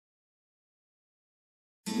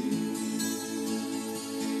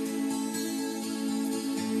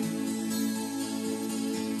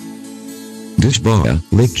Dishbaya,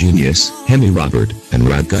 Lake Genius, Hemi Robert, and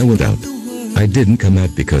Rat Guy went out. I didn't come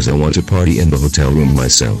out because I want to party in the hotel room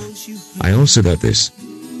myself. I also got this.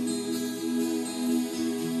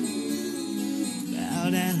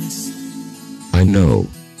 I know.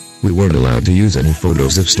 We weren't allowed to use any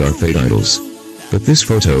photos of Starfate idols. But this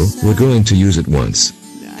photo, we're going to use it once.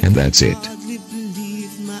 And that's it.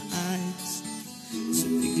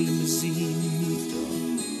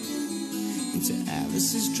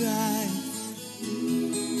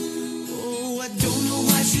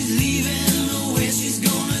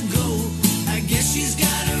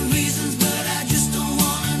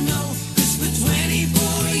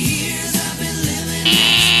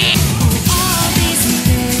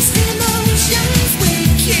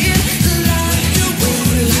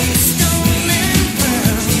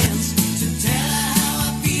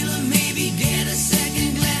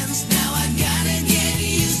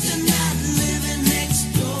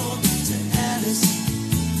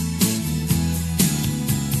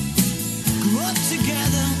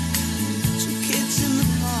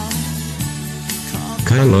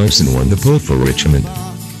 Kyle Larson won the poll for Richmond.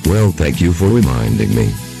 Well, thank you for reminding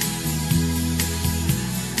me.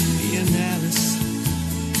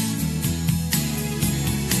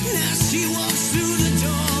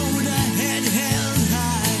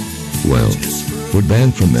 Well, we're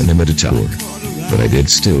banned from Animate Tower. But I did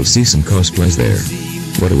still see some cosplays there.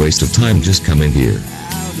 What a waste of time just coming here.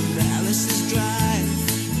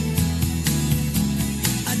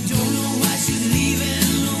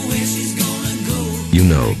 You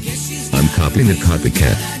know, I'm copying a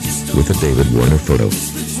copycat with a David Warner photo.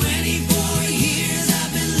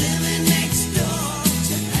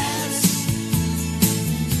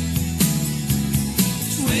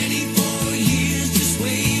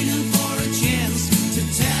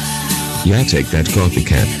 Yeah, take that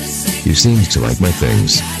copycat. You seem to like my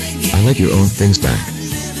things. I like your own things back.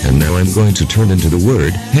 And now I'm going to turn into the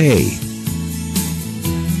word, hey.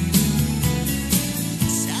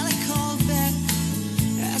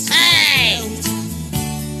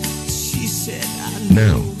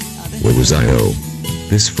 Now, where was I? Oh,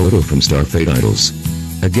 this photo from Starfate Idols.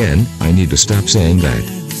 Again, I need to stop saying that.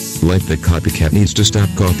 Like the copycat needs to stop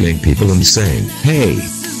copying people and saying, hey.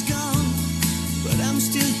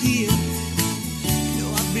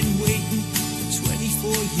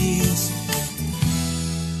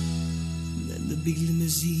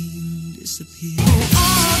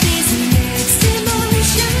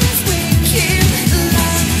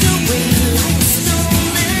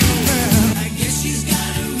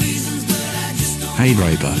 Hey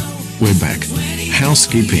Raper, we're back.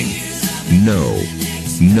 Housekeeping. No.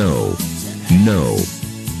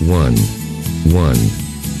 One.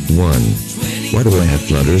 Why do I have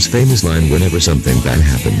Flutter's famous line whenever something bad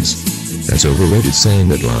happens? That's overrated saying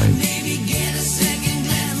that line.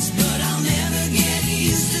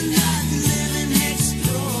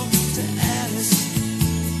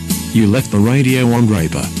 You left the radio on,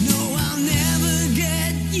 Raper.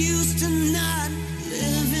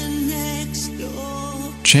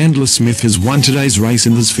 Chandler Smith has won today's race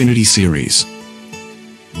in the Xfinity Series.